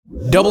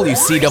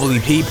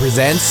WCWP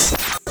presents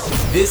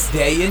This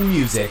Day in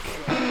Music.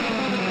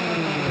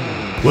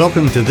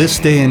 Welcome to This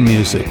Day in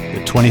Music,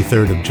 the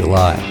 23rd of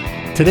July.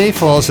 Today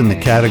falls in the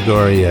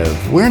category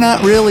of We're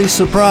Not Really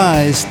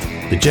Surprised.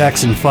 The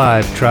Jackson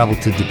 5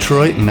 traveled to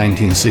Detroit in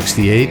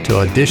 1968 to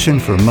audition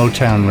for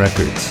Motown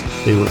Records.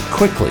 They were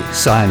quickly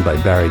signed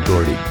by Barry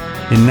Gordy.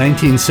 In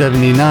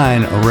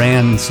 1979,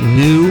 Iran's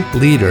new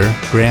leader,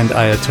 Grand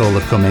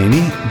Ayatollah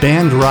Khomeini,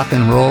 banned rock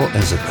and roll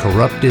as a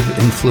corruptive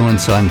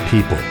influence on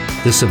people.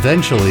 This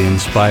eventually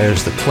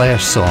inspires the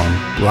Clash song,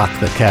 Rock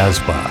the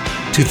Casbah.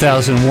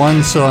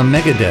 2001 saw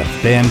Megadeth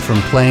banned from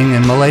playing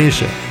in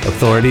Malaysia.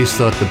 Authorities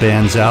thought the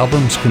band's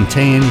albums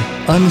contained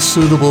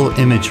unsuitable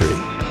imagery.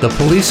 The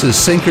Police's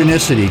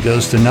Synchronicity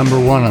goes to number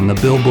 1 on the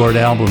Billboard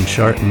album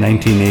chart in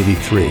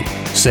 1983.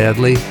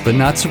 Sadly, but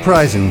not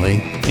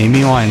surprisingly,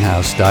 Amy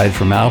Winehouse died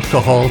from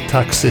alcohol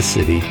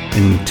toxicity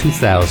in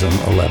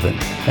 2011.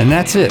 And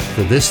that's it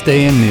for This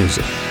Day in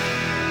Music.